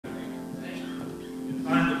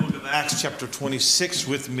Find the book of Acts chapter 26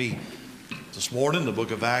 with me this morning, the book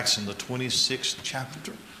of Acts in the 26th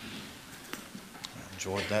chapter. I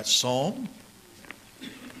enjoyed that song.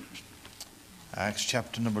 Acts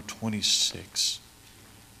chapter number 26.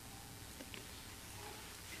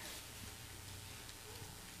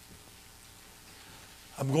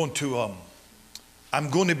 I'm going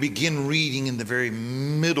to begin reading in the very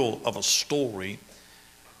middle of a story,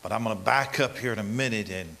 but I'm going to back up here in a minute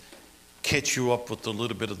and catch you up with a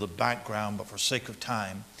little bit of the background, but for sake of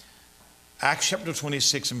time, Acts chapter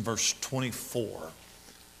 26 and verse 24.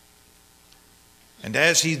 And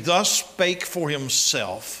as he thus spake for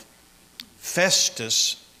himself,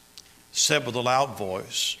 Festus said with a loud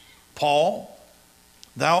voice, Paul,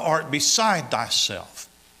 thou art beside thyself.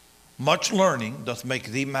 Much learning doth make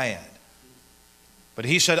thee mad. But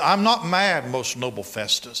he said, I'm not mad, most noble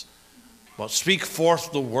Festus, but speak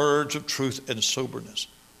forth the words of truth and soberness.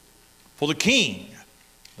 For the king,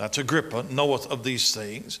 that's Agrippa, knoweth of these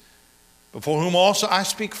things, before whom also I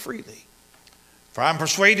speak freely. For I am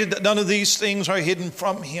persuaded that none of these things are hidden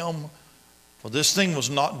from him, for this thing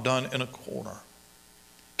was not done in a corner.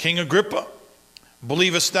 King Agrippa,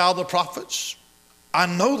 believest thou the prophets? I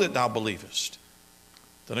know that thou believest.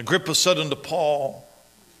 Then Agrippa said unto Paul,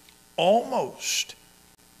 almost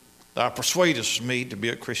thou persuadest me to be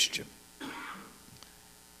a Christian.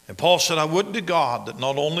 And Paul said, I would to God that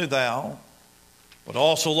not only thou, but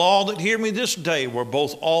also all that hear me this day were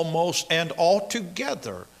both almost and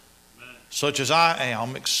altogether such as I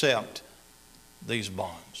am, except these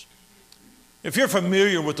bonds. If you're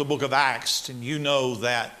familiar with the book of Acts, and you know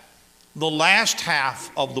that the last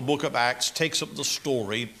half of the book of Acts takes up the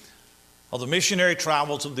story of the missionary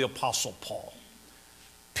travels of the Apostle Paul.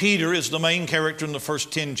 Peter is the main character in the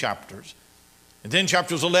first 10 chapters. And then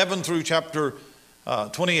chapters 11 through chapter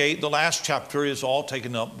 28, the last chapter, is all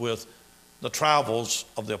taken up with the travels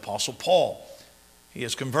of the Apostle Paul. He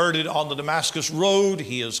is converted on the Damascus Road.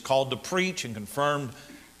 He is called to preach and confirmed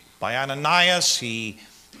by Ananias. He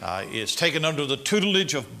is taken under the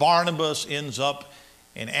tutelage of Barnabas, ends up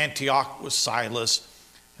in Antioch with Silas.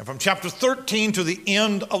 And from chapter 13 to the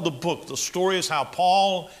end of the book, the story is how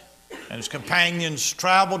Paul and his companions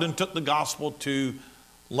traveled and took the gospel to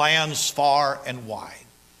lands far and wide.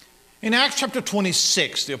 In Acts chapter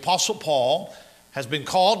 26, the Apostle Paul has been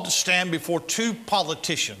called to stand before two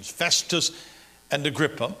politicians, Festus and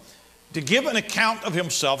Agrippa, to give an account of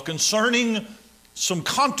himself concerning some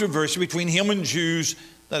controversy between him and Jews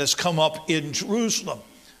that has come up in Jerusalem.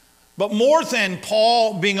 But more than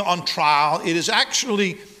Paul being on trial, it is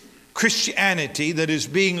actually Christianity that is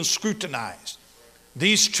being scrutinized.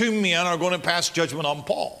 These two men are going to pass judgment on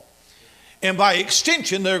Paul. And by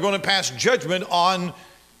extension, they're going to pass judgment on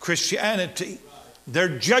Christianity.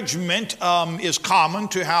 Their judgment is common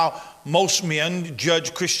to how most men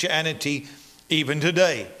judge Christianity even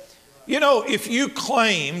today. You know, if you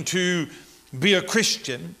claim to be a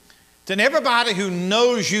Christian, then everybody who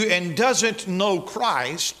knows you and doesn't know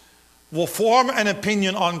Christ will form an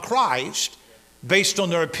opinion on Christ based on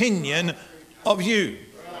their opinion of you.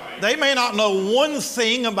 They may not know one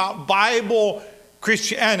thing about Bible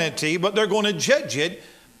Christianity, but they're going to judge it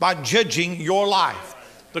by judging your life.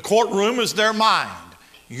 The courtroom is their mind.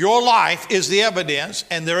 Your life is the evidence,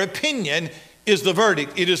 and their opinion is the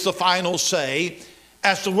verdict. It is the final say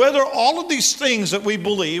as to whether all of these things that we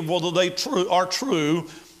believe, whether they are true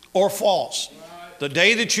or false. The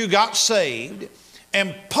day that you got saved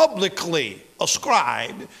and publicly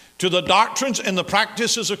ascribed to the doctrines and the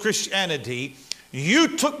practices of Christianity,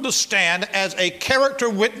 you took the stand as a character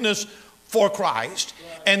witness for Christ,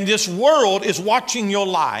 and this world is watching your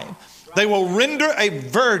life. They will render a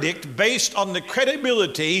verdict based on the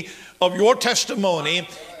credibility of your testimony,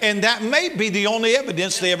 and that may be the only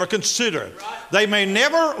evidence they ever consider. They may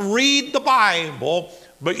never read the Bible,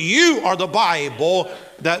 but you are the Bible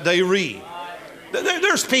that they read.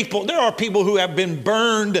 There are people who have been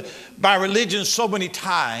burned by religion so many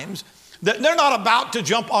times that they're not about to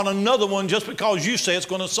jump on another one just because you say it's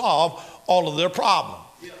going to solve all of their problems.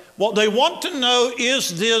 What they want to know,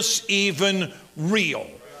 is this even real?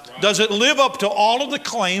 Does it live up to all of the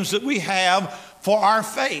claims that we have for our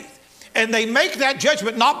faith? And they make that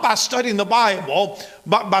judgment not by studying the Bible,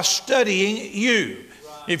 but by studying you.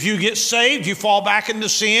 If you get saved, you fall back into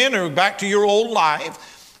sin or back to your old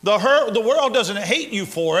life. The world doesn't hate you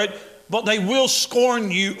for it, but they will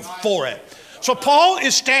scorn you for it. So Paul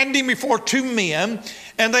is standing before two men,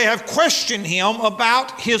 and they have questioned him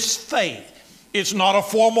about his faith. It's not a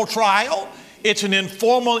formal trial. It's an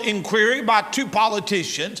informal inquiry by two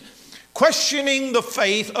politicians questioning the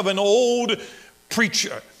faith of an old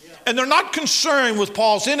preacher. And they're not concerned with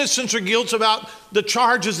Paul's innocence or guilt about the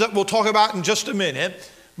charges that we'll talk about in just a minute.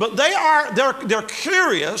 But they're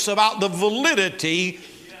curious about the validity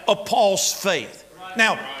of Paul's faith.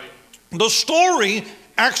 Now, the story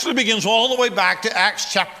actually begins all the way back to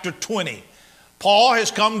Acts chapter 20. Paul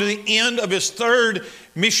has come to the end of his third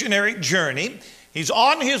missionary journey. He's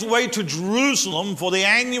on his way to Jerusalem for the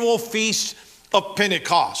annual feast of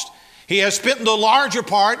Pentecost. He has spent the larger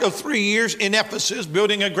part of 3 years in Ephesus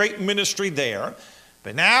building a great ministry there.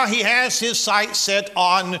 But now he has his sights set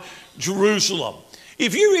on Jerusalem.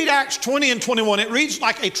 If you read Acts 20 and 21, it reads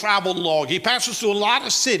like a travel log. He passes through a lot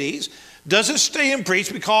of cities, doesn't stay and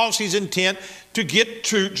preach because he's intent to get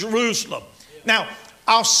to Jerusalem. Now,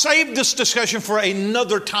 I'll save this discussion for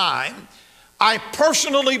another time. I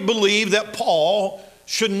personally believe that Paul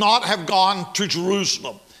should not have gone to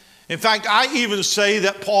Jerusalem. In fact, I even say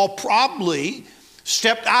that Paul probably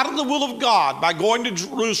stepped out of the will of God by going to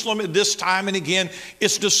Jerusalem at this time. And again,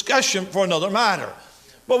 it's discussion for another matter.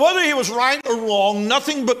 But whether he was right or wrong,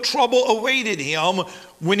 nothing but trouble awaited him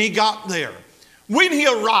when he got there. When he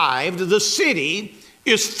arrived, the city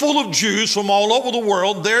is full of Jews from all over the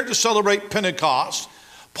world there to celebrate Pentecost.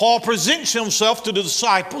 Paul presents himself to the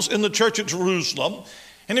disciples in the church at Jerusalem,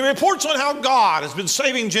 and he reports on how God has been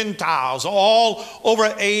saving Gentiles all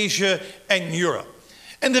over Asia and Europe.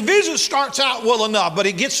 And the visit starts out well enough, but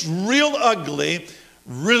it gets real ugly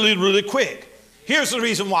really quick. Here's the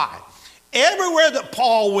reason why. Everywhere that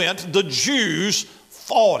Paul went, the Jews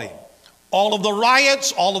fought him. All of the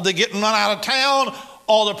riots, all of the getting run out of town,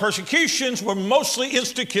 all the persecutions were mostly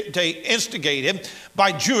instigated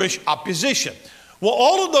by Jewish opposition. Well,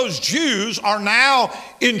 all of those Jews are now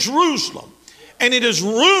in Jerusalem. And it is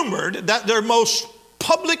rumored that their most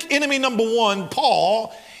public enemy number one,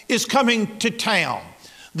 Paul, is coming to town.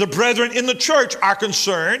 The brethren in the church are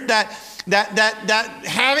concerned that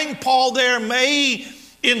having Paul there may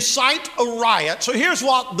incite a riot. So here's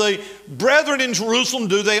what the brethren in Jerusalem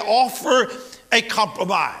do. They offer a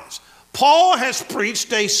compromise. Paul has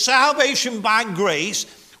preached a salvation by grace,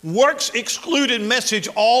 works excluded message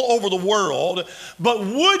all over the world, but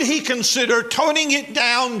would he consider toning it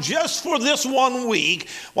down just for this 1 week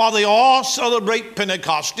while they all celebrate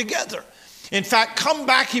Pentecost together? In fact, come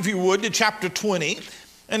back, if you would, to chapter 20,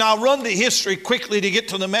 and I'll run the history quickly to get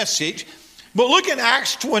to the message. But look at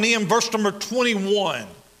Acts 20 and verse number 21.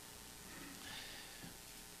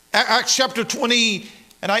 Acts chapter 20,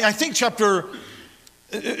 and I think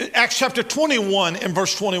Acts chapter 21 and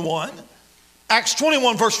verse 21. Acts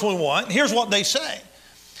 21 verse 21, here's what they say.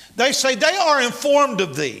 They say, they are informed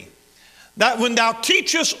of thee, that when thou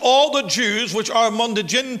teachest all the Jews which are among the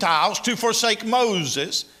Gentiles to forsake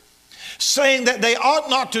Moses, saying that they ought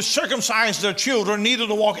not to circumcise their children, neither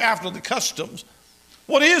to walk after the customs.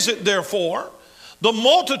 What is it therefore? The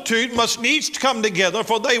multitude must needs come together,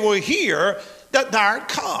 for they will hear that thou art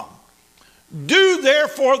come. Do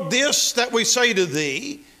therefore this that we say to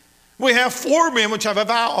thee. We have 4 men which have a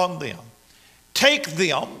vow on them. Take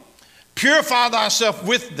them, purify thyself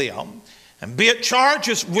with them, and be at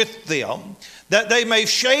charges with them, that they may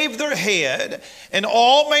shave their head, and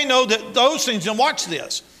all may know that those things, and watch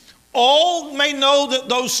this, all may know that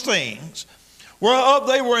those things whereof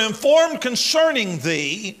they were informed concerning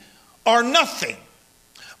thee are nothing,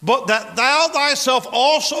 but that thou thyself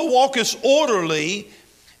also walkest orderly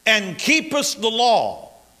and keepest the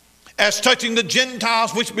law. As touching the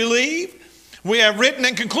Gentiles which believe, we have written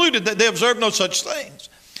and concluded that they observe no such things,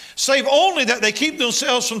 save only that they keep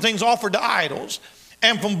themselves from things offered to idols,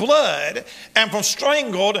 and from blood, and from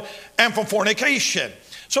strangled, and from fornication.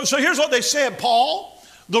 So here's what they said, Paul.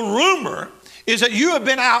 The rumor is that you have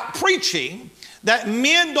been out preaching that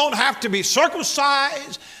men don't have to be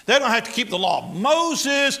circumcised, they don't have to keep the law of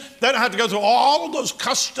Moses, they don't have to go through all of those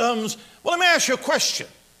customs. Well, let me ask you a question.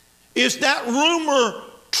 Is that rumor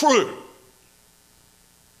true?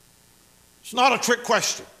 It's not a trick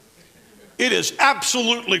question. It is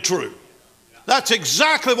absolutely true. That's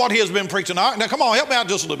exactly what he has been preaching. All right, now come on, help me out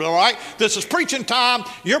just a little bit, all right? This is preaching time.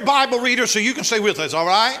 You're Bible reader, so you can stay with us, all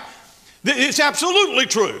right? It's absolutely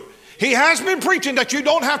true. He has been preaching that you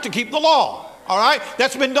don't have to keep the law, all right?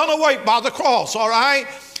 That's been done away by the cross, all right?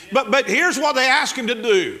 But here's what they ask him to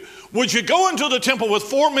do. Would you go into the temple with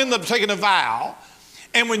 4 men that have taken a vow,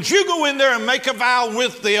 and when you go in there and make a vow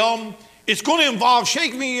with them, it's going to involve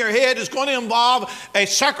shaking your head. It's going to involve a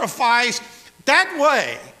sacrifice that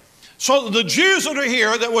way. So the Jews that are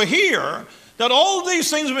here, that will hear that all of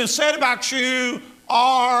these things have been said about you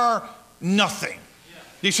are nothing.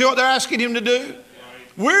 Do you see what they're asking him to do?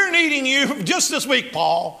 We're needing you just this week,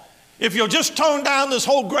 Paul. If you'll just tone down this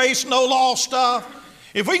whole grace, no law stuff,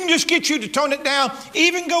 If we can just get you to tone it down,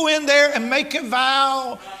 even go in there and make a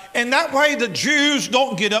vow, and that way the Jews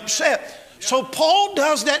don't get upset. So Paul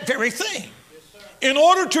does that very thing. In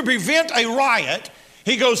order to prevent a riot,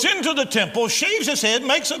 he goes into the temple, shaves his head,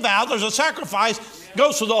 makes a vow, there's a sacrifice,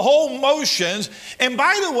 goes through the whole motions. And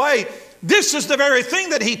by the way, this is the very thing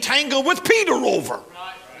that he tangled with Peter over.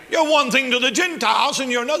 You're one thing to the Gentiles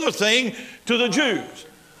and you're another thing to the Jews.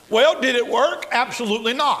 Well, did it work?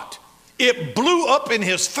 Absolutely not. It blew up in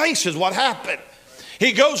his face is what happened.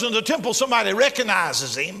 He goes into the temple, somebody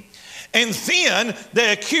recognizes him, and then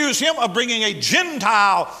they accuse him of bringing a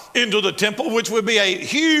Gentile into the temple, which would be a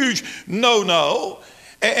huge no-no.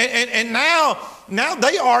 And now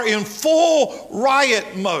they are in full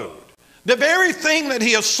riot mode. The very thing that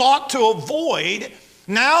he has sought to avoid,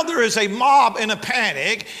 now there is a mob in a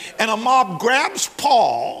panic, and a mob grabs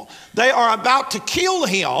Paul. They are about to kill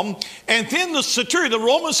him, and then the centurion, the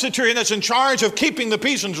Roman centurion that's in charge of keeping the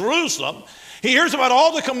peace in Jerusalem, he hears about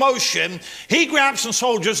all the commotion. He grabs some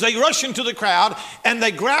soldiers. They rush into the crowd, and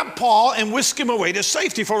they grab Paul and whisk him away to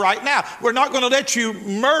safety for right now. We're not going to let you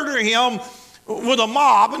murder him with a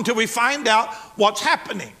mob until we find out what's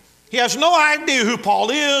happening. He has no idea who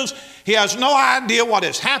Paul is. He has no idea what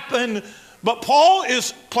has happened. But Paul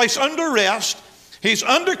is placed under arrest. He's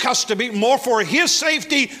under custody more for his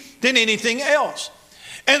safety than anything else.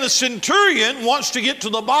 And the centurion wants to get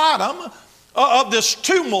to the bottom of this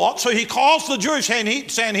tumult, so he calls the Jewish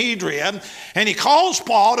Sanhedrin, and he calls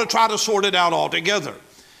Paul to try to sort it out altogether.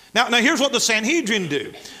 Now here's what the Sanhedrin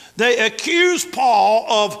do. They accuse Paul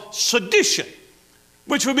of sedition,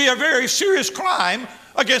 which would be a very serious crime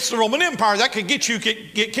against the Roman Empire. That could get you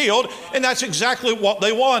get killed, and that's exactly what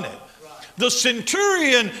they wanted. The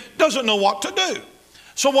centurion doesn't know what to do.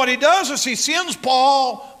 So what he does is he sends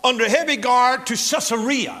Paul under heavy guard to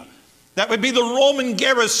Caesarea. That would be the Roman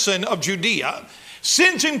garrison of Judea.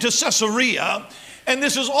 Sends him to Caesarea. And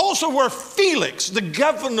this is also where Felix, the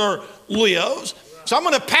governor, lives. So I'm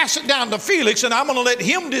going to pass it down to Felix, and I'm going to let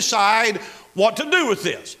him decide what to do with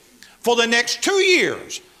this. For the next 2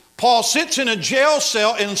 years, Paul sits in a jail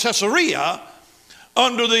cell in Caesarea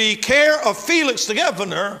under the care of Felix, the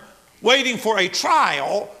governor, waiting for a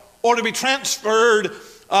trial or to be transferred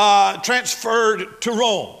to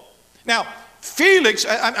Rome. Now, Felix,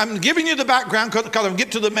 I'm giving you the background because I'm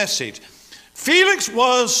getting to the message. Felix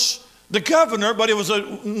was the governor, but he was a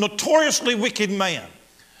notoriously wicked man.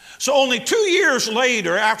 So only 2 years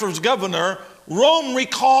later, after he was governor, Rome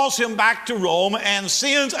recalls him back to Rome and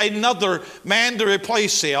sends another man to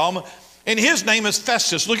replace him, and his name is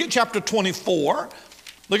Festus. Look at chapter 24.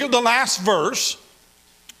 Look at the last verse.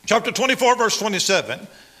 Chapter 24, verse 27.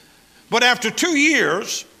 But after 2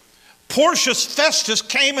 years, Porcius Festus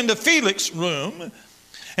came into Felix's room,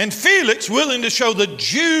 and Felix, willing to show the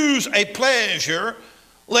Jews a pleasure,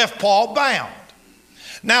 left Paul bound.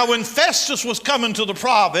 Now when Festus was coming to the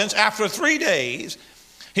province, after 3 days,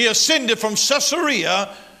 he ascended from Caesarea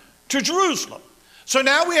to Jerusalem. So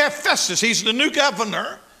now we have Festus. He's the new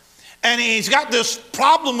governor, and he's got this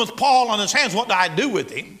problem with Paul on his hands. What do I do with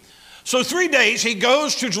him? So 3 days he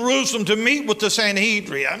goes to Jerusalem to meet with the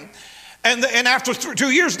Sanhedrin. And after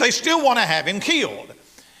 2 years, they still want to have him killed.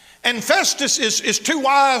 And Festus is too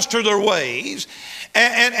wise to their ways.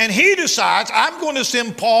 And he decides, I'm going to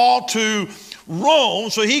send Paul to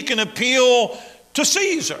Rome so he can appeal to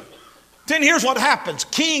Caesar. Then here's what happens.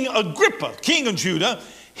 King Agrippa, king of Judah,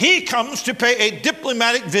 he comes to pay a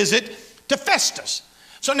diplomatic visit to Festus.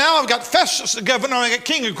 So now I've got Festus, the governor, and I got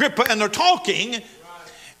King Agrippa, and they're talking.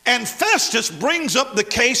 And Festus brings up the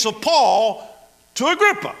case of Paul to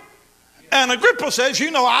Agrippa. And Agrippa says, you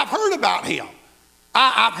know, I've heard about him.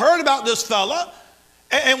 I've heard about this fella.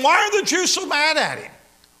 And why are the Jews so mad at him?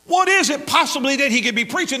 What is it possibly that he could be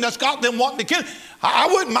preaching that's got them wanting to kill him? I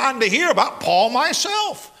wouldn't mind to hear about Paul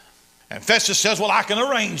myself. And Festus says, well, I can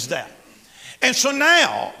arrange that. And so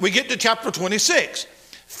now we get to chapter 26.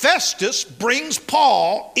 Festus brings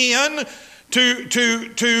Paul in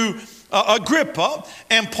to Agrippa,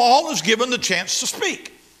 and Paul is given the chance to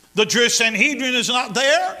speak. The Jewish Sanhedrin is not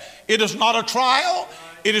there. It is not a trial.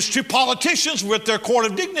 It is two politicians with their court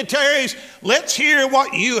of dignitaries. Let's hear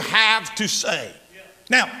what you have to say.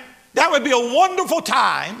 Now, that would be a wonderful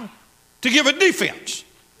time to give a defense,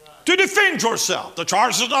 to defend yourself. The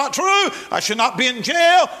charge is not true. I should not be in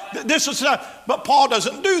jail. This is not. But Paul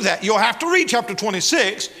doesn't do that. You'll have to read chapter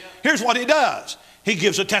 26. Here's what he does. He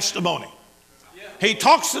gives a testimony. He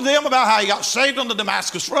talks to them about how he got saved on the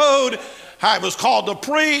Damascus Road, how he was called to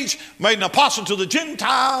preach, made an apostle to the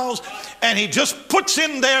Gentiles, and he just puts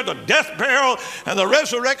in there the death, burial, and the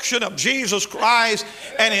resurrection of Jesus Christ,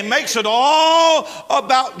 and he makes it all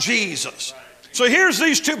about Jesus. So here's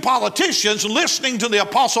these two politicians listening to the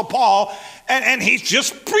Apostle Paul, and he's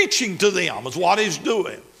just preaching to them is what he's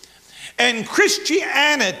doing. And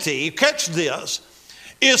Christianity, catch this,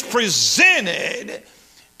 is presented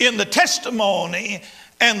in the testimony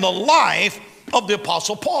and the life of the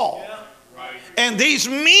Apostle Paul. Yeah, right. And these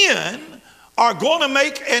men are going to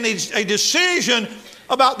make a decision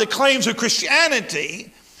about the claims of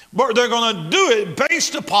Christianity, but they're going to do it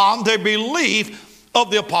based upon their belief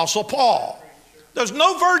of the Apostle Paul. There's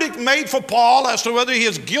no verdict made for Paul as to whether he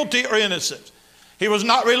is guilty or innocent. He was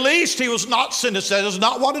not released. He was not sentenced. That is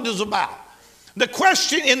not what it is about. The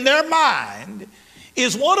question in their mind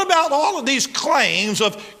is, what about all of these claims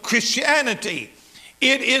of Christianity?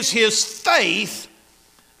 It is his faith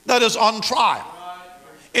that is on trial.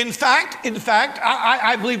 In fact,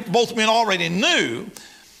 I believe both men already knew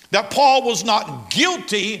that Paul was not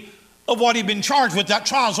guilty of what he'd been charged with. That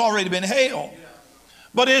trial's already been held.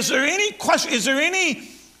 But is there any question, is there any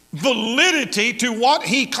validity to what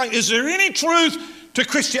he claims? Is there any truth to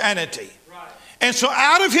Christianity? Right. And so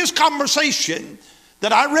out of his conversation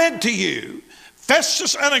that I read to you,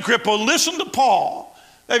 Festus and Agrippa listened to Paul.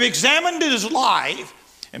 They've examined his life,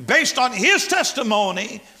 and based on his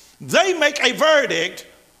testimony, they make a verdict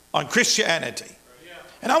on Christianity. Yeah.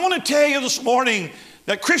 And I want to tell you this morning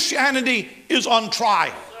that Christianity is on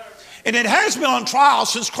trial. And it has been on trial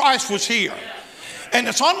since Christ was here. And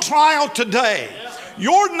it's on trial today.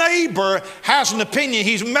 Your neighbor has an opinion.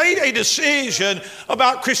 He's made a decision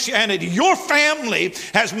about Christianity. Your family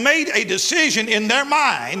has made a decision in their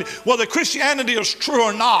mind whether Christianity is true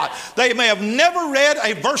or not. They may have never read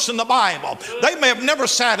a verse in the Bible. They may have never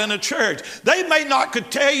sat in a church. They may not could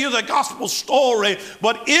tell you the gospel story,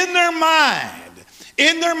 but in their mind,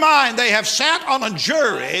 they have sat on a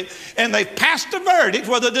jury and they've passed a verdict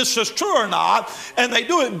whether this is true or not, and they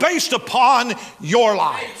do it based upon your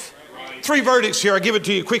life. Three verdicts here. I give it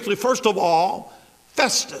to you quickly. First of all,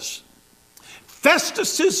 Festus.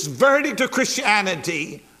 Festus's verdict of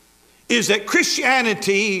Christianity is that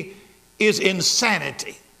Christianity is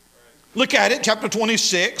insanity. Look at it, chapter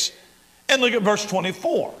 26, and look at verse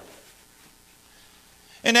 24.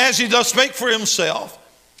 And as he does spake for himself,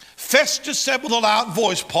 Festus said with a loud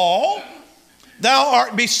voice, Paul, thou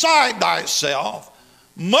art beside thyself.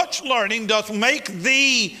 Much learning doth make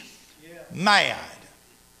thee mad.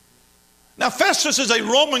 Now, Festus is a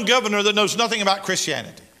Roman governor that knows nothing about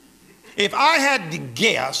Christianity. If I had to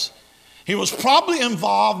guess, he was probably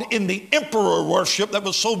involved in the emperor worship that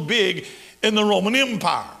was so big in the Roman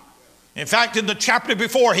Empire. In fact, in the chapter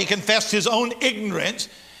before, he confessed his own ignorance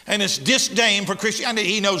and his disdain for Christianity.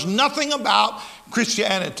 He knows nothing about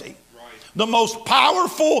Christianity. Right. The most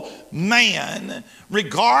powerful man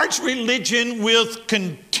regards religion with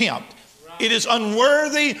contempt. Right. It is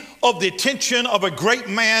unworthy of the attention of a great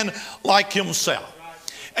man like himself.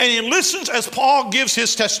 Right. And he listens as Paul gives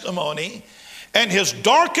his testimony, and his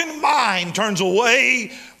darkened mind turns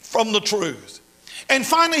away from the truth. And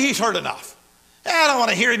finally, he's heard enough. I don't want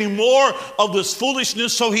to hear any more of this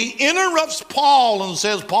foolishness. So he interrupts Paul and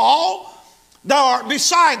says, Paul, thou art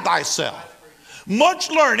beside thyself. Much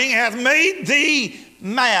learning hath made thee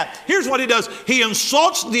mad. Here's what he does. He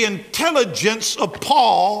insults the intelligence of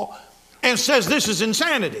Paul and says this is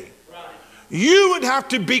insanity. You would have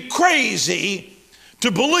to be crazy to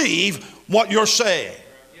believe what you're saying.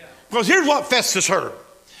 Because here's what Festus heard.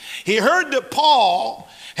 He heard that Paul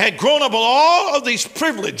had grown up with all of these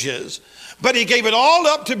privileges, but he gave it all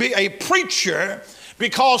up to be a preacher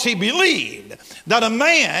because he believed that a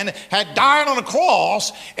man had died on a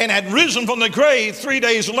cross and had risen from the grave 3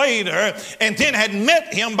 days later and then had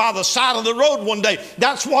met him by the side of the road one day.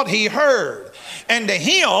 That's what he heard. And to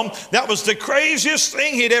him, that was the craziest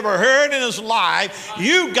thing he'd ever heard in his life.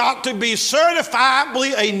 You got to be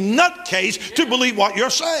certifiably a nutcase to believe what you're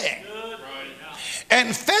saying.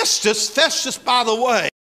 And Festus, by the way,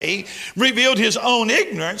 revealed his own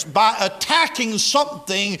ignorance by attacking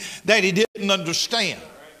something that he didn't understand.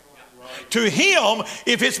 To him,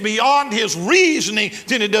 if it's beyond his reasoning,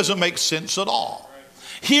 then it doesn't make sense at all.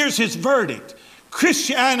 Here's his verdict.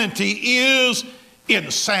 Christianity is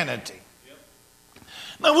insanity.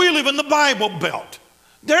 Now, we live in the Bible Belt.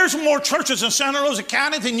 There's more churches in Santa Rosa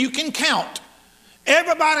County than you can count.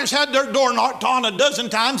 Everybody's had their door knocked on a dozen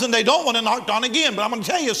times and they don't want it knocked on again. But I'm going to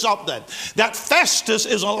tell you something. That Festus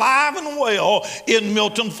is alive and well in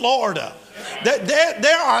Milton, Florida.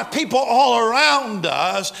 There are people all around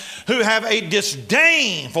us who have a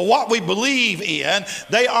disdain for what we believe in.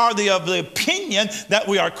 They are of the opinion that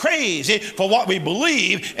we are crazy for what we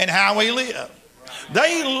believe and how we live.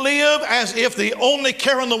 They live as if the only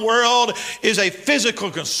care in the world is a physical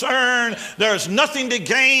concern. There's nothing to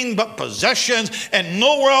gain but possessions and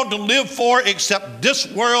no world to live for except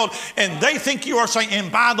this world. And they think you are saying,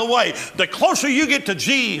 and by the way, the closer you get to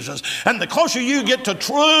Jesus and the closer you get to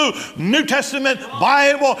true New Testament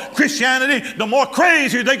Bible Christianity, the more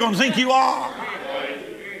crazy they're going to think you are.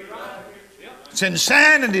 It's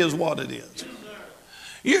insanity is what it is.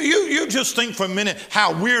 You just think for a minute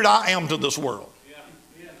how weird I am to this world.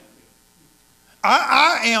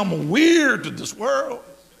 I am weird to this world.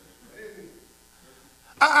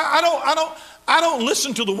 I don't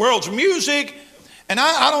listen to the world's music, and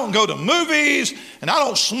I don't go to movies, and I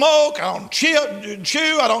don't smoke, I don't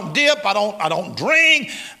chew, I don't dip, I don't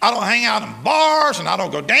drink, I don't hang out in bars, and I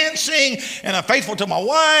don't go dancing, and I'm faithful to my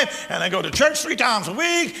wife, and I go to church 3 times a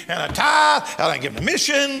week, and I tithe, and I give to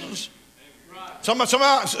missions.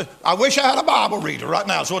 I wish I had a Bible reader right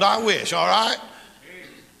now. That's what I wish, all right?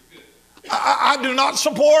 I do not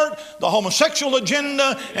support the homosexual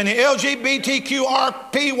agenda and the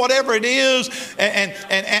LGBTQRP, whatever it is,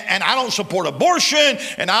 and I don't support abortion,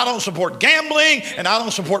 and I don't support gambling, and I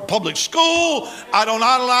don't support public school. I don't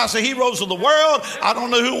idolize the heroes of the world. I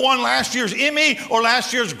don't know who won last year's Emmy or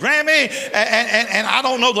last year's Grammy, and I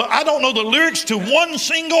don't know the lyrics to one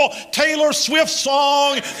single Taylor Swift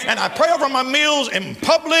song. And I pray over my meals in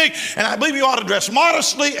public, and I believe you ought to dress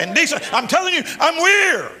modestly and decent. I'm telling you, I'm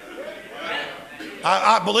weird.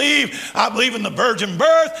 I believe in the virgin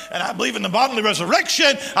birth, and I believe in the bodily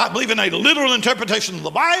resurrection. I believe in a literal interpretation of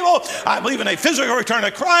the Bible. I believe in a physical return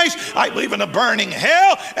of Christ. I believe in a burning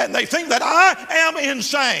hell, and they think that I am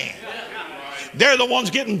insane. They're the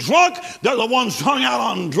ones getting drunk. They're the ones hung out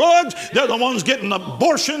on drugs. They're the ones getting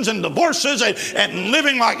abortions and divorces and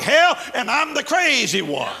living like hell, and I'm the crazy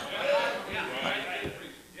one.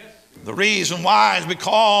 The reason why is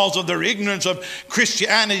because of their ignorance of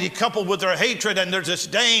Christianity coupled with their hatred and their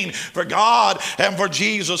disdain for God and for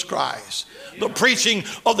Jesus Christ. The preaching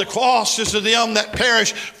of the cross is to them that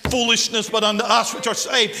perish foolishness, but unto us which are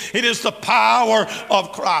saved it is the power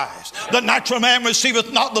of Christ. The natural man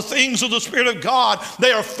receiveth not the things of the Spirit of God.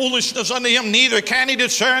 They are foolishness unto him, neither can he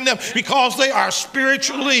discern them, because they are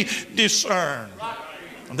spiritually discerned.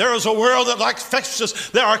 There is a world that, like Festus,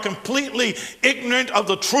 they are completely ignorant of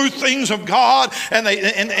the true things of God, and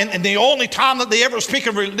the only time that they ever speak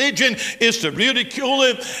of religion is to ridicule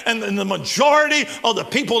it. And the majority of the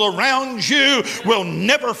people around you will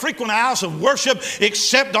never frequent a house of worship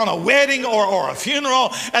except on a wedding or a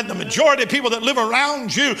funeral. And the majority of people that live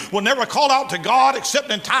around you will never call out to God except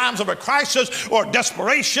in times of a crisis or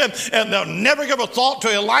desperation. And they'll never give a thought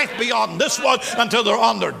to a life beyond this one until they're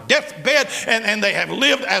on their deathbed and they have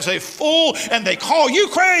lived as a fool, and they call you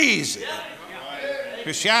crazy.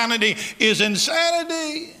 Christianity is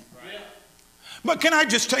insanity. But can I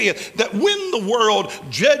just tell you that when the world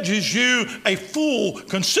judges you a fool,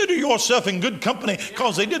 consider yourself in good company,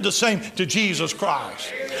 because they did the same to Jesus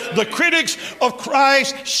Christ. The critics of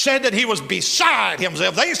Christ said that he was beside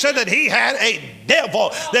himself. They said that he had a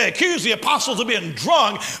devil. They accused the apostles of being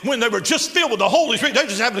drunk when they were just filled with the Holy Spirit. They were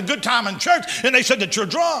just having a good time in church, and they said that you're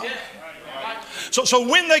drunk. So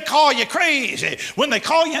when they call you crazy, when they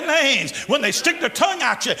call you names, when they stick their tongue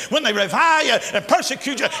at you, when they revile you and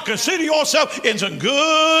persecute you, consider yourself in some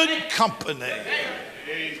good company.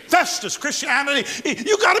 Festus, Christianity,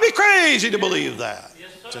 you got to be crazy to believe that.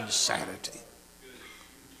 It's insanity.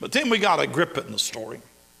 But then we got Agrippa in the story.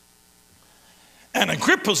 And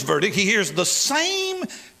Agrippa's verdict, he hears the same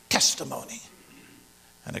testimony.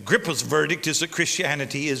 And Agrippa's verdict is that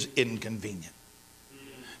Christianity is inconvenient.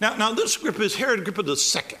 Now this Agrippa is Herod Agrippa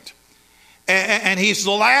II. And he's the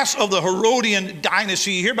last of the Herodian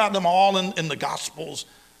dynasty. You hear about them all in the Gospels.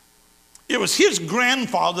 It was his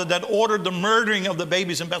grandfather that ordered the murdering of the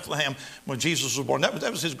babies in Bethlehem when Jesus was born. That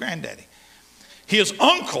was his granddaddy. His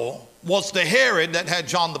uncle was the Herod that had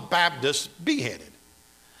John the Baptist beheaded.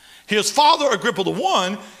 His father, Agrippa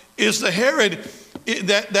I, is the Herod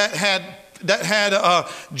that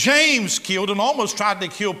had James killed and almost tried to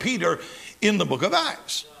kill Peter in the book of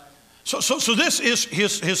Acts. So this is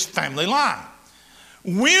his family line.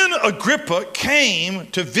 When Agrippa came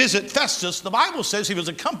to visit Festus, the Bible says he was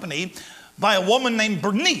accompanied by a woman named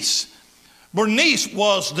Bernice. Bernice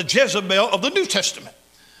was the Jezebel of the New Testament.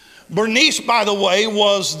 Bernice, by the way,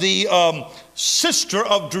 was the sister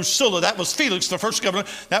of Drusilla. That was Felix, the first governor.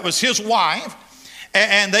 That was his wife.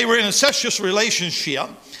 And they were in an incestuous relationship.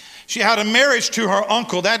 She had a marriage to her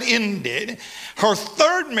uncle. That ended. Her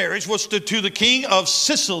third marriage was to the king of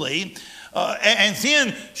Sicily, And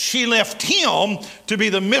then she left him to be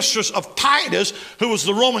the mistress of Titus, who was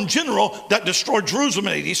the Roman general that destroyed Jerusalem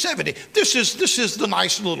in AD 70. This is the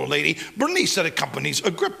nice little lady, Bernice, that accompanies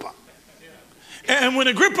Agrippa. And when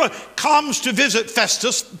Agrippa comes to visit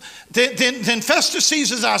Festus, then Festus sees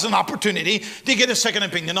this as an opportunity to get a second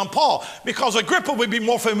opinion on Paul, because Agrippa would be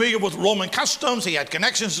more familiar with Roman customs. He had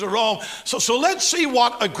connections to Rome. So let's see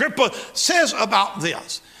what Agrippa says about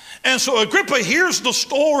this. And so Agrippa hears the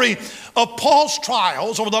story of Paul's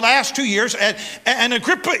trials over the last 2 years, and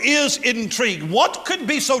Agrippa is intrigued. What could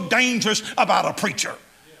be so dangerous about a preacher?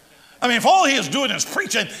 I mean, if all he is doing is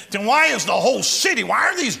preaching, then why is the whole city, why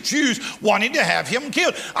are these Jews wanting to have him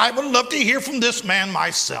killed? I would love to hear from this man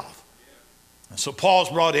myself. And so Paul's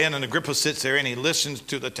brought in, and Agrippa sits there and he listens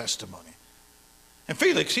to the testimony. And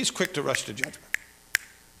Felix, he's quick to rush to judgment.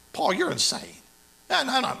 Paul, you're insane. I'm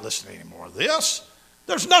not listening anymore to this.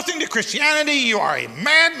 There's nothing to Christianity. You are a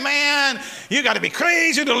madman. You got to be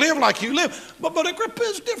crazy to live like you live. But Agrippa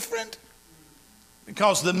is different,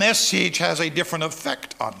 because the message has a different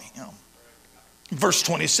effect on him. Verse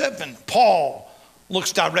 27, Paul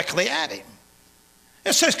looks directly at him.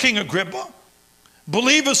 It says, King Agrippa,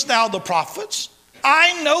 believest thou the prophets?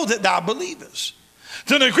 I know that thou believest.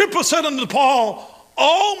 Then Agrippa said unto Paul,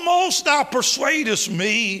 almost thou persuadest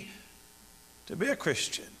me to be a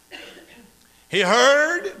Christian. He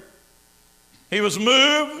heard, he was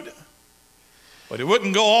moved, but he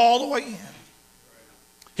wouldn't go all the way in.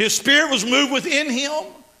 His spirit was moved within him.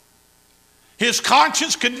 His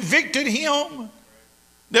conscience convicted him.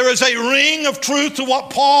 There is a ring of truth to what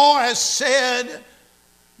Paul has said,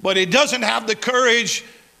 but he doesn't have the courage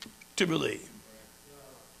to believe.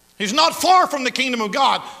 He's not far from the kingdom of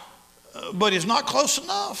God, but he's not close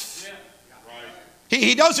enough.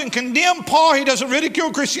 He doesn't condemn Paul. He doesn't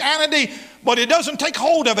ridicule Christianity, but he doesn't take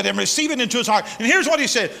hold of it and receive it into his heart. And here's what he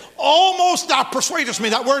said. Almost thou persuadest me.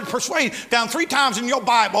 That word persuade found 3 times in your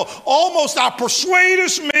Bible. Almost thou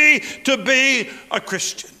persuadest me to be a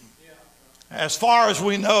Christian. As far as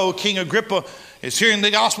we know, King Agrippa is hearing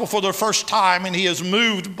the gospel for the first time, and he is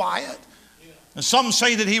moved by it. And some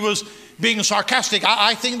say that he was being sarcastic.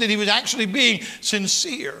 I think that he was actually being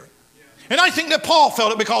sincere. And I think that Paul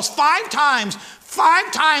felt it, because 5 times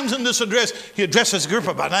in this address, he addresses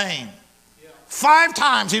Agrippa by name. 5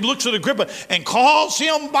 times he looks at Agrippa and calls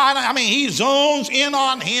him by name. I mean, he zones in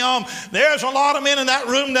on him. There's a lot of men in that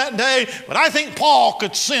room that day, but I think Paul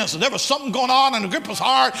could sense that there was something going on in Agrippa's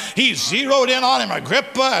heart. He zeroed in on him,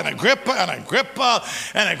 Agrippa and Agrippa and Agrippa.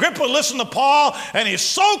 And Agrippa listened to Paul, and he's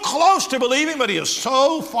so close to believing, but he is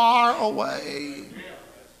so far away.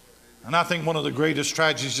 And I think one of the greatest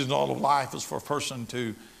tragedies in all of life is for a person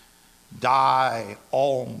to die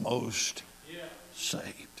almost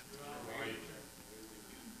saved.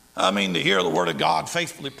 I mean, to hear the word of God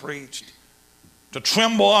faithfully preached, to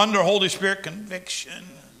tremble under Holy Spirit conviction,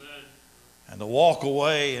 and to walk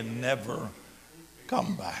away and never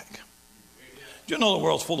come back. Do you know the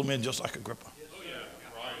world's full of men just like Agrippa?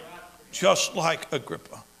 Just like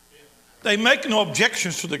Agrippa. They make no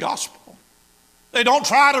objections to the gospel. They don't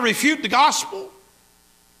try to refute the gospel.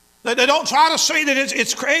 They don't try to say that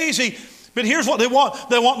it's crazy. But here's what they want.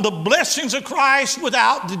 They want the blessings of Christ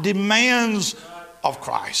without the demands of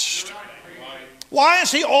Christ. Why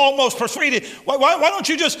is he almost persuaded? Why don't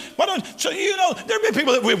you just, so you know, there have been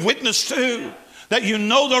people that we've witnessed to, that you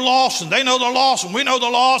know they're lost, and they know they're lost, and we know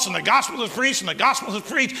they're lost, and the gospel is preached, and the gospel is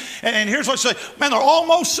preached, and here's what I say, man, they're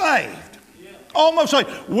almost saved. Almost saved.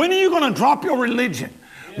 When are you going to drop your religion?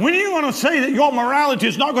 When are you going to say that your morality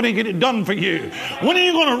is not going to get it done for you? When are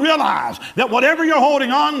you going to realize that whatever you're holding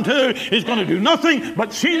on to is going to do nothing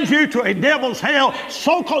but send you to a devil's hell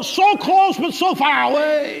so close but so far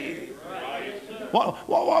away? Why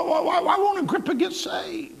won't Agrippa get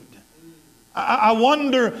saved? I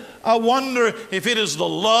wonder if it is the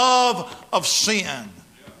love of sin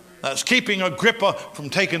that's keeping Agrippa from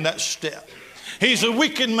taking that step. He's a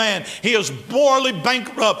wicked man. He is morally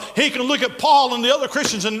bankrupt. He can look at Paul and the other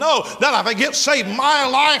Christians and know that if I get saved, my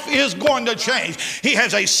life is going to change. He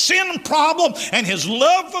has a sin problem, and his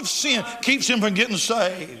love of sin keeps him from getting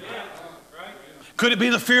saved. Could it be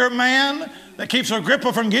the fear of man that keeps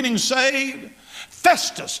Agrippa from getting saved?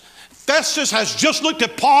 Festus has just looked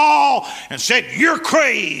at Paul and said, "You're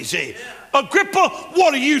crazy." Agrippa,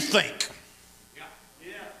 what do you think?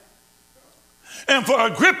 And for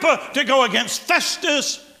Agrippa to go against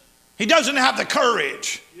Festus, he doesn't have the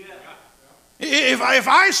courage. If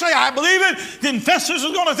I say I believe it, then Festus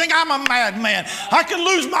is going to think I'm a madman. I can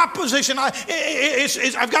lose my position.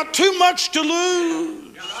 I've got too much to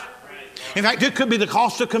lose. In fact, it could be the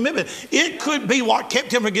cost of commitment. It could be what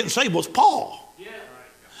kept him from getting saved was Paul.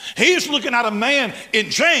 He's looking at a man in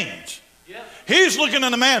chains. He's looking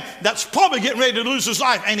at a man that's probably getting ready to lose his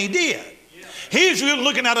life, and he did. He's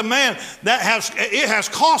looking at a man that it has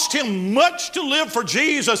cost him much to live for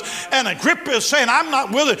Jesus. And Agrippa is saying, I'm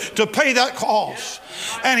not willing to pay that cost.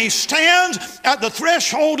 And he stands at the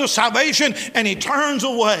threshold of salvation and he turns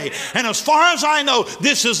away. And as far as I know,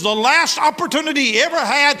 this is the last opportunity he ever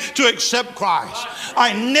had to accept Christ.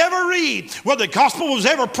 I never read where the gospel was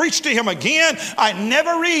ever preached to him again. I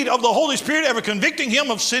never read of the Holy Spirit ever convicting him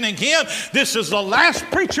of sin again. This is the last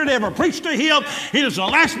preacher that ever preached to him. It is the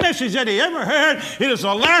last message that he ever heard. It is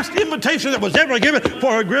the last invitation that was ever given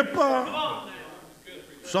for Agrippa.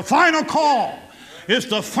 It's the final call. It's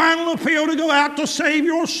the final appeal to go out to save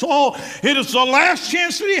your soul. It is the last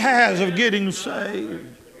chance that he has of getting saved.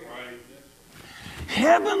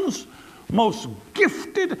 Heaven's most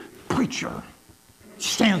gifted preacher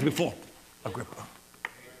stands before Agrippa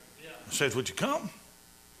and says, would you come?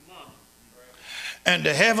 And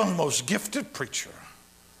to heaven's most gifted preacher,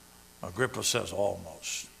 Agrippa says,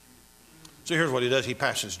 almost. So here's what he does. He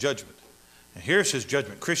passes judgment. And here's his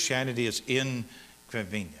judgment. Christianity is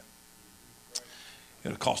inconvenient.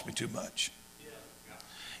 It'll cost me too much.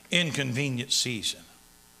 Inconvenient season.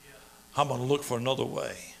 I'm going to look for another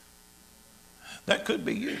way. That could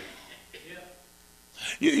be you.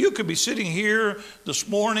 You could be sitting here this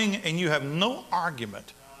morning and you have no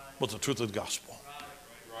argument with the truth of the gospel.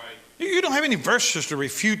 You don't have any verses to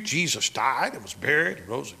refute Jesus died and was buried and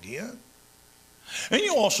rose again. And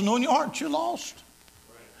you also know in your heart you're lost.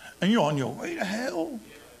 And you're on your way to hell.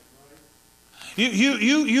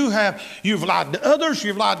 You've lied to others,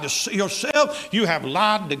 you've lied to yourself, you have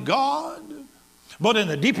lied to God. But in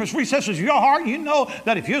the deepest recesses of your heart, you know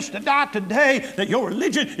that if you used to die today, that your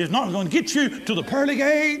religion is not going to get you to the pearly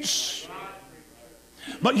gates.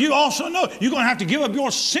 But you also know you're going to have to give up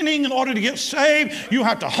your sinning in order to get saved. You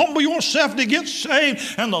have to humble yourself to get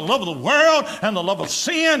saved. And the love of the world and the love of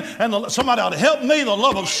sin and somebody ought to help me. The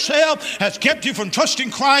love of self has kept you from trusting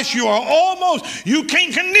Christ. You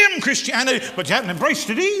can't condemn Christianity, but you haven't embraced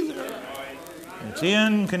it either. It's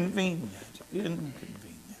inconvenient.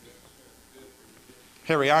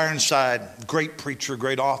 Harry Ironside, great preacher,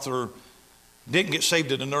 great author, didn't get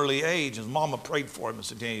saved at an early age. His mama prayed for him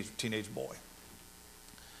as a teenage boy.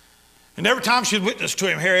 And every time she'd witness to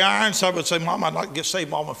him, Harry Ironside would say, Mom, I'd like to get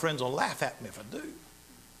saved. All my friends will laugh at me if I do.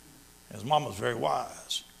 His mom was very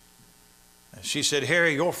wise. And she said,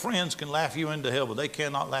 Harry, your friends can laugh you into hell, but they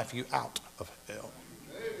cannot laugh you out of hell.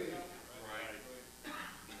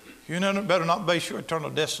 You better not base your eternal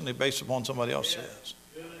destiny based upon somebody else says.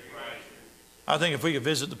 I think if we could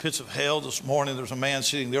visit the pits of hell this morning, there's a man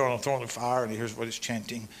sitting there on a throne of fire, and here's what he's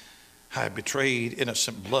chanting. I have betrayed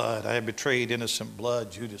innocent blood. I have betrayed innocent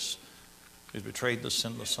blood. Judas has betrayed the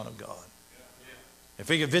sinless Son of God. If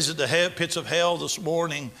we could visit the pits of hell this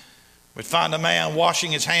morning, we'd find a man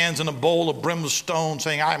washing his hands in a bowl of brimstone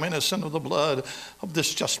saying, I am innocent of the blood of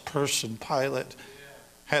this just person. Pilate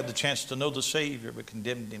had the chance to know the Savior but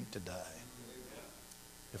condemned him to die.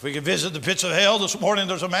 If we could visit the pits of hell this morning,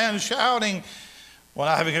 there's a man shouting, when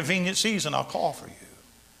I have a convenient season, I'll call for you.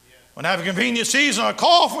 When I have a convenient season, I'll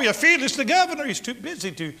call for you. Felix the governor, he's too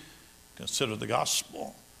busy to consider the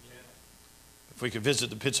gospel. If we could visit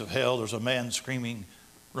the pits of hell, there's a man screaming,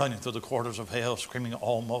 running through the corridors of hell, screaming,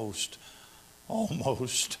 almost,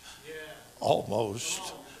 almost,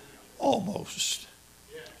 almost, almost.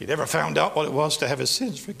 He never found out what it was to have his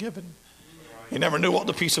sins forgiven. He never knew what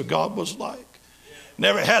the peace of God was like.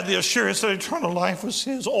 Never had the assurance that eternal life was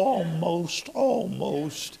his. Almost,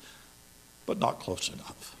 but not close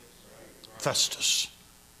enough. Festus,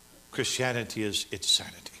 Christianity is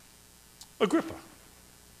insanity. Agrippa,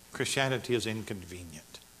 Christianity is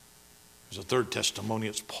inconvenient. There's a third testimony,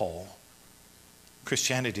 it's Paul.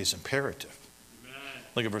 Christianity is imperative.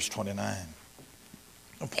 Look at verse 29.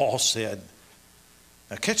 And Paul said,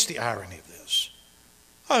 now catch the irony of this.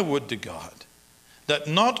 I would to God that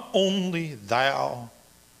not only thou,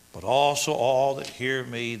 but also all that hear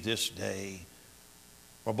me this day,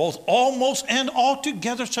 were both almost and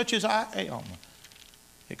altogether such as I am,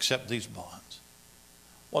 except these bonds.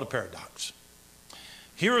 What a paradox.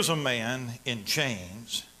 Here is a man in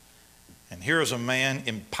chains, and here is a man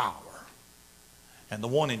in power. And the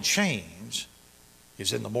one in chains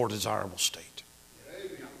is in the more desirable state.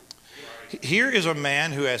 Here is a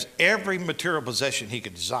man who has every material possession he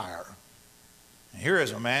could desire. And here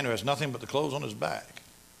is a man who has nothing but the clothes on his back.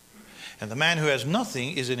 And the man who has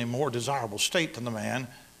nothing is in a more desirable state than the man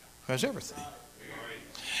who has everything.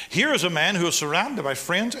 Here is a man who is surrounded by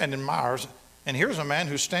friends and admirers, and here's a man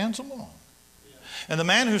who stands alone. And the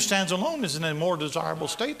man who stands alone is in a more desirable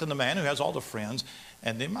state than the man who has all the friends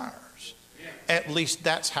and the admirers. At least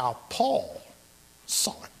that's how Paul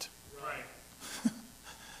saw it. Right.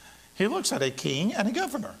 He looks at a king and a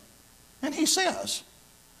governor, and he says,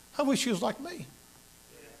 I wish he was like me.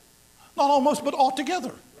 Not almost, but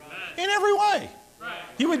altogether. In every way.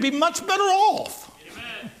 You would be much better off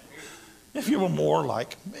if you were more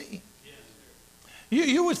like me.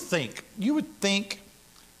 You would think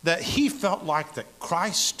that he felt like that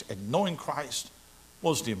Christ and knowing Christ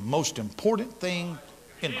was the most important thing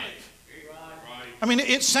in life. I mean,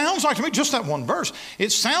 it sounds like to me, just that one verse,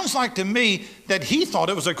 it sounds like to me that he thought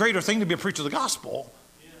it was a greater thing to be a preacher of the gospel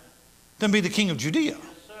than be the king of Judea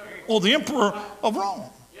or the emperor of Rome.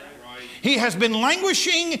 He has been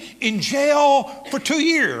languishing in jail for 2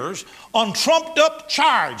 years on trumped up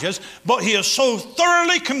charges, but he is so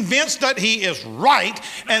thoroughly convinced that he is right,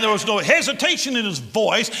 and there was no hesitation in his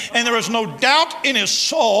voice, and there is no doubt in his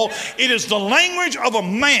soul. It is the language of a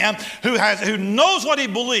man who knows what he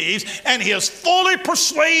believes, and he is fully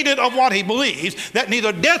persuaded of what he believes, that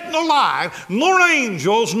neither death nor life, nor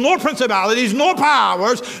angels, nor principalities, nor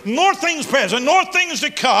powers, nor things present, nor things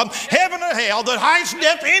to come, heaven or hell, the heights,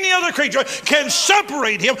 depth, any other creature can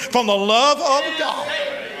separate him from the love of God.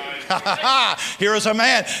 Here is a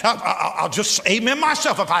man, I'll just amen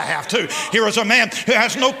myself if I have to. Here is a man who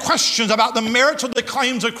has no questions about the merits of the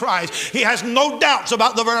claims of Christ. He has no doubts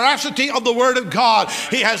about the veracity of the Word of God.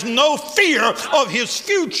 He has no fear of his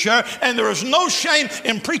future, and there is no shame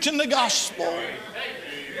in preaching the gospel.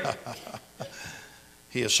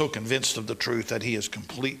 He is so convinced of the truth that he is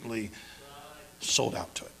completely sold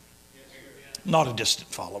out to it. Not a distant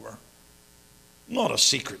follower. Not a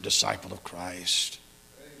secret disciple of Christ.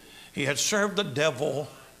 He had served the devil.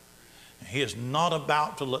 He is not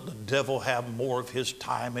about to let the devil have more of his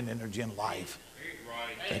time and energy in life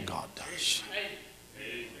than God does.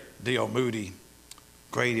 D.L. Moody,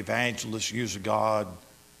 great evangelist, used of God,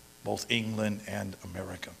 both England and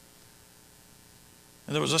America.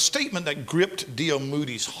 And there was a statement that gripped D.L.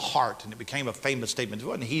 Moody's heart, and it became a famous statement. It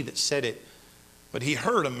wasn't he that said it, but he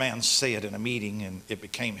heard a man say it in a meeting, and it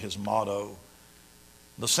became his motto.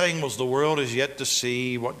 The saying was, the world is yet to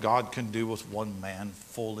see what God can do with one man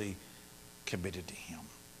fully committed to him.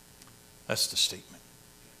 That's the statement.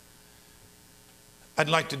 I'd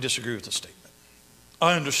like to disagree with the statement.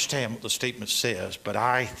 I understand what the statement says, but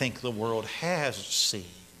I think the world has seen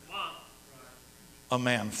a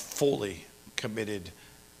man fully committed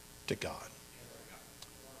to God.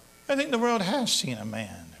 I think the world has seen a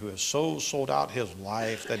man who has so sold out his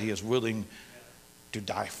life that he is willing to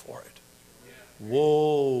die for it.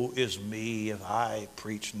 Woe is me if I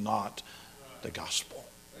preach not the gospel.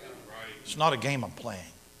 It's not a game I'm playing.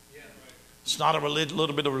 It's not a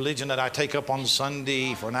little bit of religion that I take up on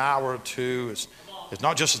Sunday for an hour or two. It's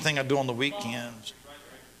not just a thing I do on the weekends.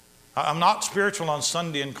 I'm not spiritual on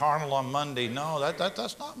Sunday and carnal on Monday. No,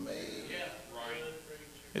 that's not me.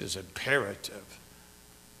 It is imperative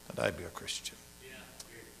that I be a Christian.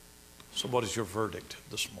 So what is your verdict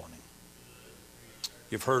this morning?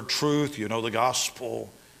 You've heard truth, you know the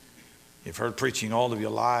gospel, you've heard preaching all of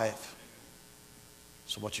your life.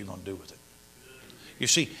 So what are you going to do with it? You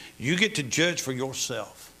see, you get to judge for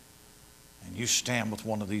yourself, and you stand with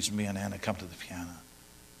one of these men and come to the piano.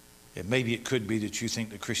 Maybe it could be that you think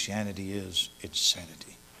that Christianity is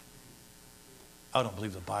insanity. I don't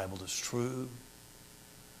believe the Bible is true.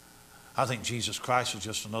 I think Jesus Christ is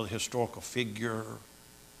just another historical figure.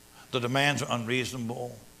 The demands are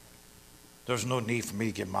unreasonable. There's no need for me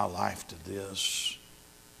to give my life to this.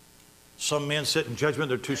 Some men sit in judgment.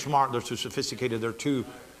 They're too smart. They're too sophisticated. They're too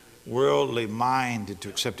worldly minded to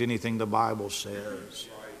accept anything the Bible says.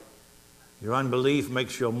 Your unbelief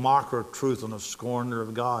makes you a mocker of truth and a scorner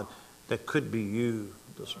of God. That could be you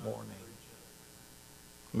this morning.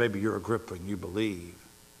 Maybe you're Agrippa and you believe,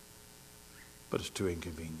 but it's too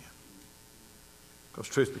inconvenient. Because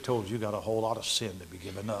truth be told, you got a whole lot of sin to be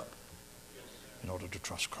given up in order to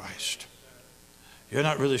trust Christ. You're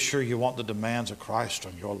not really sure you want the demands of Christ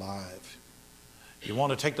on your life. You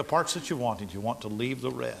want to take the parts that you want, and you want to leave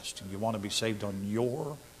the rest, and you want to be saved on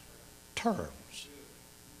your terms.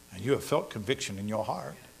 And you have felt conviction in your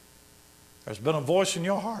heart. There's been a voice in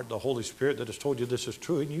your heart, the Holy Spirit, that has told you this is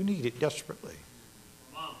true, and you need it desperately.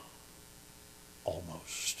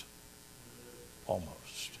 Almost.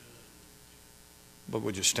 Almost. But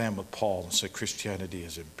would you stand with Paul and say Christianity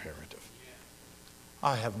is imperative?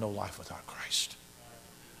 I have no life without Christ.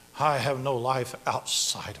 I have no life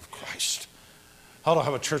outside of Christ. I don't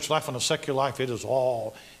have a church life and a secular life. It is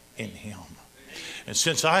all in Him. And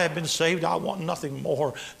since I have been saved, I want nothing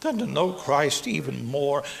more than to know Christ even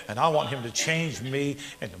more. And I want him to change me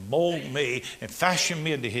and to mold me and fashion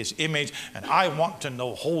me into his image. And I want to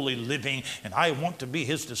know holy living, and I want to be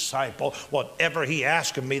his disciple. Whatever he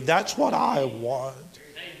asks of me, that's what I want.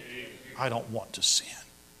 I don't want to sin.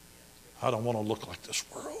 I don't want to look like this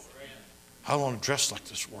world. I don't want to dress like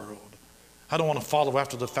this world. I don't want to follow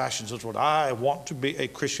after the fashions of this world. I want to be a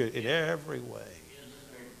Christian in every way.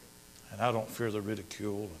 And I don't fear the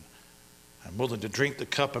ridicule. And I'm willing to drink the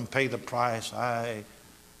cup and pay the price. I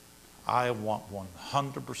want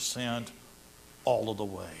 100% all of the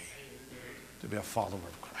way to be a follower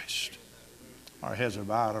of Christ. Our heads are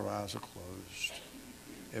bowed, our eyes are closed.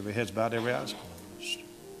 Every head's bowed, every eye's closed.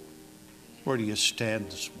 Where do you stand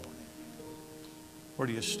this morning? Where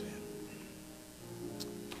do you stand?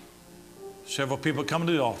 Several people coming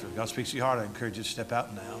to the altar. God speaks to your heart. I encourage you to step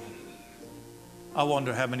out now. I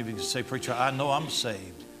wonder how many of you can say, preacher, I know I'm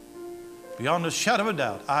saved. Beyond a shadow of a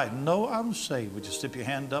doubt, I know I'm saved. Would you slip your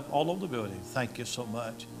hand up all over the building? Thank you so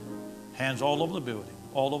much. Hands all over the building,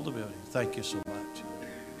 all over the building. Thank you so much.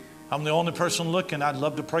 I'm the only person looking. I'd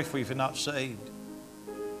love to pray for you if you're not saved.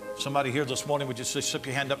 Somebody here this morning, would you just slip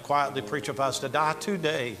your hand up quietly? Preacher, if I was to die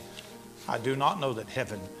today, I do not know that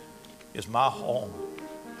heaven is my home.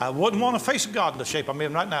 I wouldn't want to face God in the shape I'm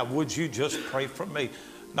in right now. Would you just pray for me?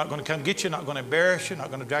 Not going to come get you, not going to embarrass you, not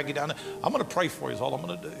going to drag you down there. I'm going to pray for you is all I'm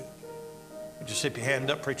going to do. Would you slip your hand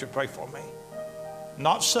up, preacher, pray for me?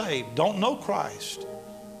 Not saved, don't know Christ.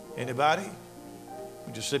 Anybody?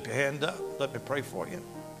 Would you slip your hand up? Let me pray for you.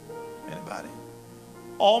 Anybody?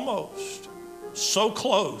 Almost. So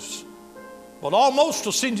close. But almost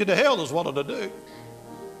will send you to hell is what it'll do.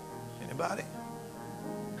 Anybody?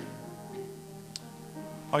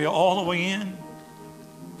 Are you all the way in?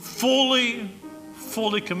 Fully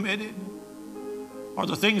committed? Are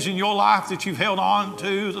the things in your life that you've held on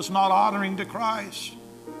to that's not honoring to Christ?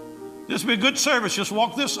 This would be a good service. Just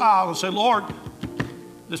walk this aisle and say, Lord,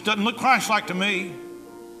 this doesn't look Christ-like to me.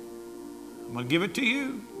 I'm going to give it to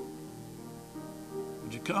you.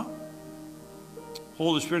 Would you come?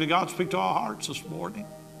 Holy Spirit of God, speak to our hearts this morning.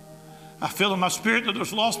 I feel in my spirit that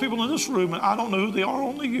there's lost people in this room, and I don't know who they are,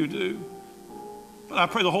 only you do. But I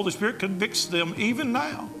pray the Holy Spirit convicts them even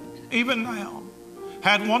now. Even now.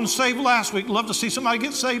 Had one saved last week. Love to see somebody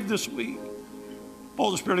get saved this week.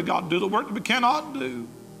 Holy Spirit of God, do the work that we cannot do.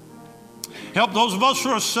 Help those of us who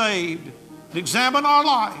are saved to examine our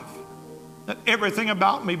life, that everything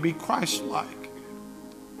about me be Christ-like.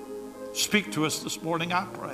 Speak to us this morning, I pray.